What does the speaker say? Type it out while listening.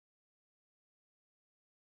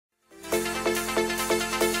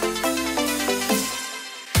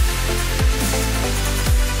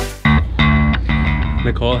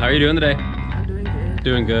Nicole, how are you doing today? I'm doing good.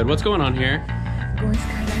 Doing good. What's going on here? Going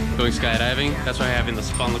skydiving. Going skydiving? That's why I'm having this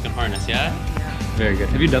fun looking harness, yeah? Yeah. Very good.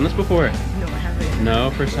 Have you done this before? No, I haven't. No?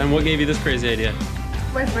 First time? What gave you this crazy idea?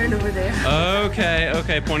 My friend over there. Okay,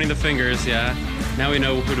 okay. Pointing the fingers, yeah. Now we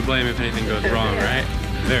know who to blame if anything goes wrong, right?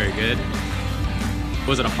 Very good.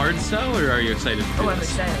 Was it a hard sell or are you excited to do I'm this?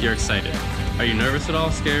 excited. You're excited. Are you nervous at all?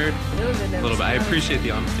 Scared? A little bit. I appreciate the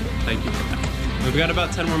honesty. Thank you for that. We've got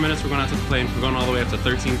about 10 more minutes. We're going out to the plane. We're going all the way up to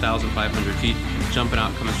 13,500 feet. Jumping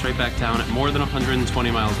out, coming straight back down at more than 120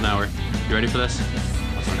 miles an hour. You ready for this?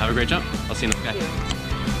 Awesome. Have a great jump. I'll see you in the sky.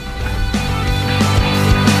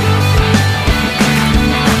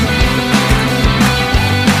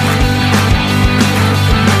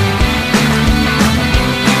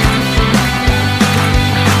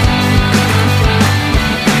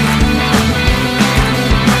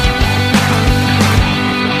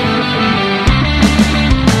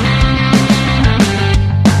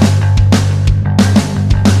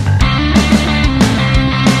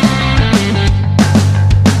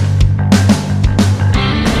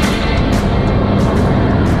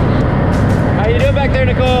 Back there,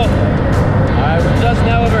 Nicole. Alright, we're just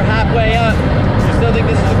now over halfway up. Do you still think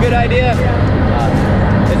this is a good idea?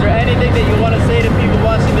 Is there anything that you want to say to people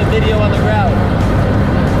watching the video on the ground?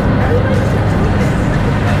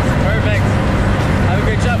 Perfect. Have a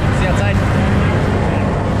great jump. See you outside.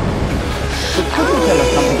 So could you tell us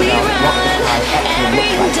something about what the sky actually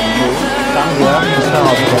looks like to you? Down here, the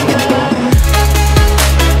stars.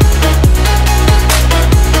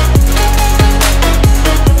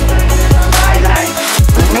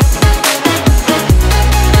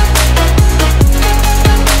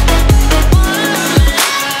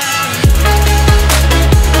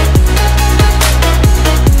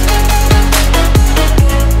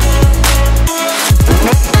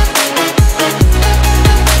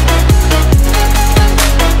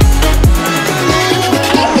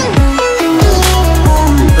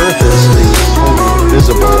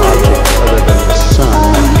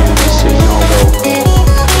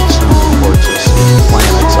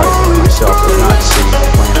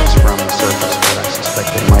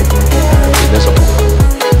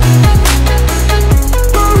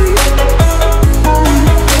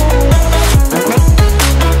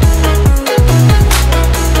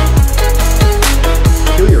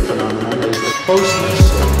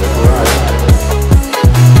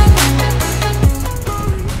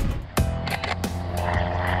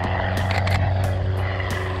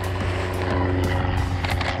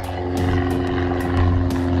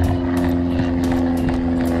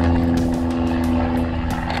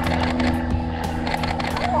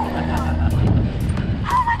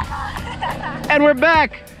 And we're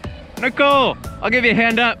back! Nicole, I'll give you a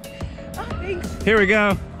hand up. Oh, thanks. Here we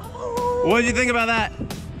go. Oh. What did you think about that? Oh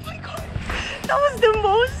my god. That was the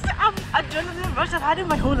most adrenaline rush I've had in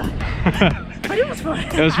my whole life. But it was fun.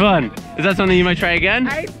 It was fun. Is that something you might try again?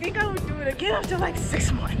 I think I would do it again after like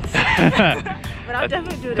 6 months. But I'll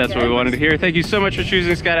definitely do it again. That's what we wanted to hear. Thank you so much for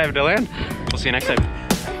choosing Skydive DeLand. We'll see you next time.